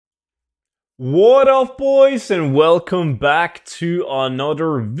What up, boys, and welcome back to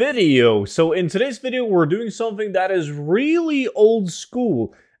another video. So in today's video we're doing something that is really old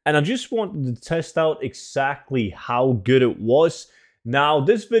school, and I just wanted to test out exactly how good it was. Now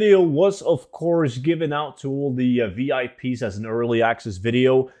this video was of course given out to all the VIPs as an early access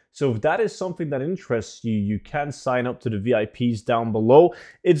video, so if that is something that interests you, you can sign up to the VIPs down below.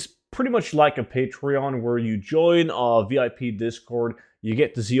 It's pretty much like a Patreon where you join a VIP Discord. You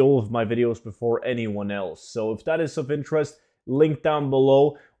get to see all of my videos before anyone else. So if that is of interest, link down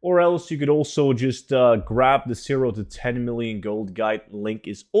below. Or else you could also just grab the 0 to 10 million gold guide. Link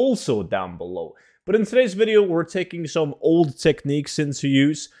is also down below. But in today's video, we're taking some old techniques into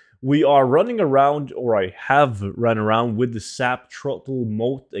use. We are running around, or I have run around, with the zapthrottle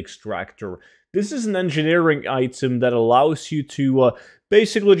mote extractor. This is an engineering item that allows you to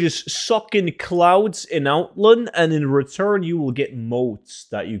basically just suck in clouds in Outland, and in return you will get motes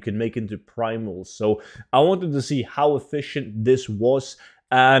that you can make into primals. So I wanted to see how efficient this was,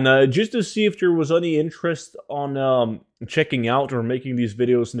 and just to see if there was any interest on checking out or making these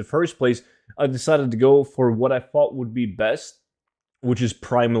videos in the first place, I decided to go for what I thought would be best, which is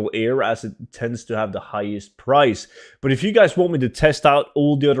primal air, as it tends to have the highest price. But if you guys want me to test out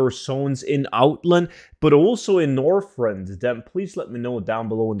all the other zones in Outland, but also in Northrend, then please let me know down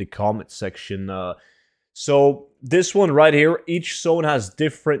below in the comment section. So this one right here, each zone has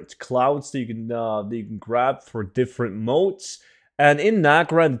different clouds that you can grab for different motes. And in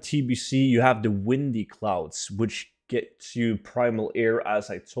Nagra and TBC, you have the windy clouds, which gets you primal air,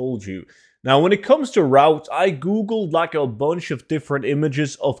 as I told you. Now, when it comes to routes, I googled like a bunch of different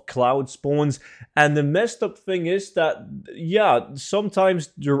images of cloud spawns, and the messed up thing is that, yeah, sometimes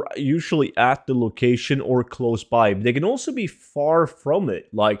they're usually at the location or close by, but they can also be far from it.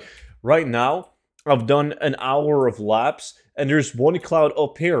 Like, right now, I've done an hour of laps, and there's one cloud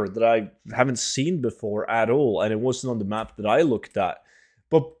up here that I haven't seen before at all, and it wasn't on the map that I looked at.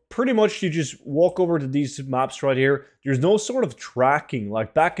 But pretty much you just walk over to these maps right here. There's no sort of tracking.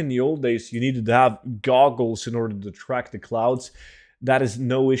 Like back in the old days, you needed to have goggles in order to track the clouds. That is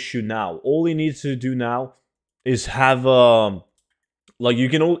no issue now. All you need to do now is have, like you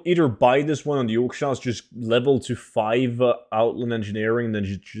can either buy this one on the auction house, just level to 5 Outland Engineering, and then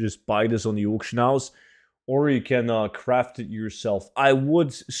you just buy this on the auction house. Or you can craft it yourself. I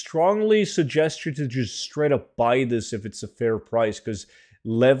would strongly suggest you to just straight up buy this if it's a fair price, because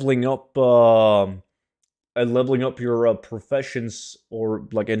leveling up your professions or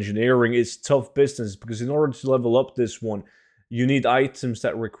like engineering is tough business, because in order to level up this one, you need items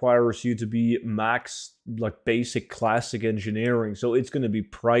that requires you to be max like basic classic engineering, so it's going to be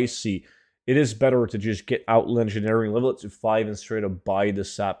pricey. It is better to just get Outland Engineering, level it to 5, and straight up buy the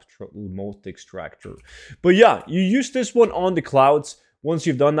zapthrottle mote extractor. But yeah, you use this one on the clouds. Once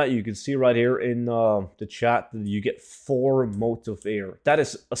you've done that, you can see right here in the chat that you get 4 motes of air. That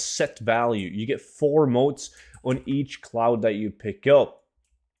is a set value. You get 4 motes on each cloud that you pick up.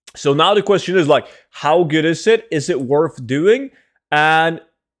 So now the question is, like, how good is it? Is it worth doing? And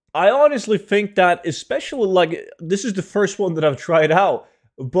I honestly think that, especially, like, this is the first one that I've tried out,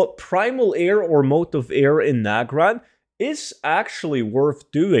 but primal air or mote of air in Nagrand is actually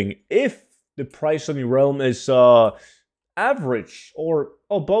worth doing if the price on your realm is average or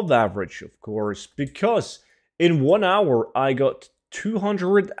above average, of course, because in 1 hour I got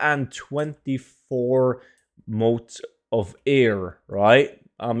 224 motes of air, right?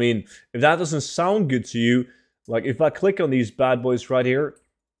 I mean, if that doesn't sound good to you, like if I click on these bad boys right here,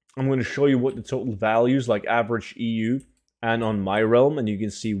 I'm going to show you what the total values, like average EU and on my realm, and you can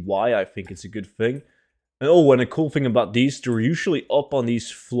see why I think it's a good thing. And oh, and a cool thing about these, they're usually up on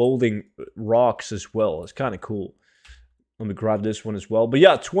these floating rocks as well. It's kind of cool. Let me grab this one as well. But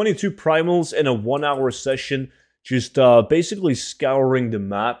yeah, 22 primals in a 1 hour session, just basically scouring the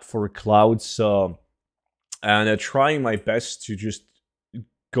map for clouds, and trying my best to just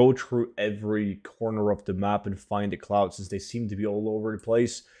go through every corner of the map and find the clouds, since they seem to be all over the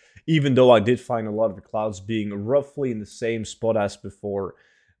place. Even though I did find a lot of the clouds being roughly in the same spot as before.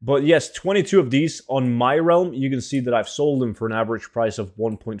 But yes, 22 of these on my realm. You can see that I've sold them for an average price of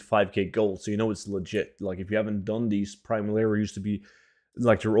 1.5k gold. So you know it's legit. Like if you haven't done these, primal air used to be,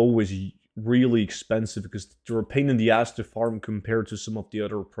 like they're always really expensive because they're a pain in the ass to farm compared to some of the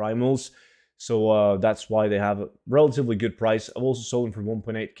other primals. So that's why they have a relatively good price. I've also sold them for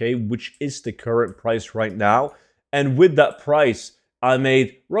 1.8k, which is the current price right now. And with that price, I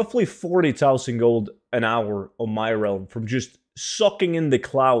made roughly 40,000 gold an hour on my realm from just sucking in the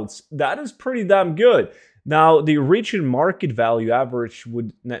clouds. That is pretty damn good. Now, the region market value average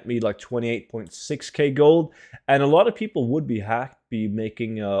would net me like 28.6k gold, and a lot of people would be happy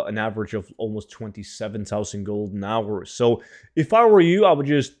making an average of almost 27,000 gold an hour. So if I were you, I would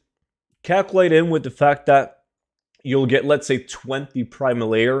just calculate in with the fact that you'll get, let's say, 20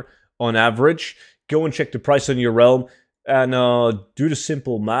 primal air on average. Go and check the price on your realm and do the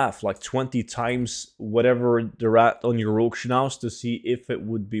simple math, like 20 times whatever they're at on your auction house to see if it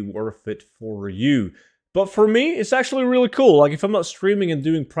would be worth it for you. But for me, it's actually really cool. Like, if I'm not streaming and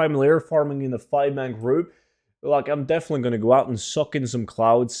doing primal air farming in a 5-man group, like, I'm definitely going to go out and suck in some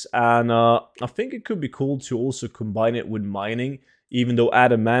clouds. And I think it could be cool to also combine it with mining, even though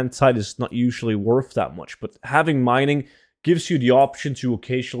adamantite is not usually worth that much. But having mining gives you the option to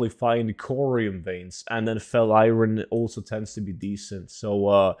occasionally find corium veins, and then fel iron also tends to be decent.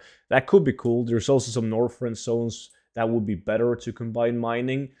 So that could be cool. There's also some Northrend zones that would be better to combine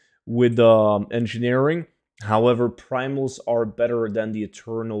mining with engineering. However, primals are better than the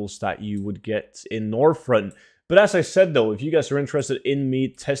Eternals that you would get in Northrend. But as I said though, if you guys are interested in me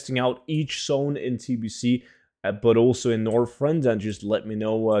testing out each zone in TBC, but also in Northrend, then just let me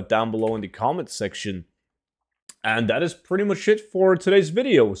know down below in the comments section. And that is pretty much it for today's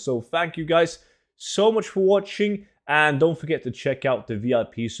video. So thank you guys so much for watching. And don't forget to check out the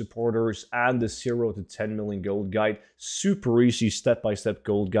VIP supporters and the 0 to 10 million gold guide. Super easy step-by-step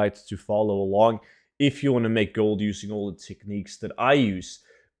gold guide to follow along if you want to make gold using all the techniques that I use.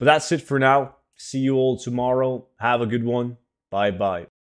 But that's it for now. See you all tomorrow. Have a good one. Bye-bye.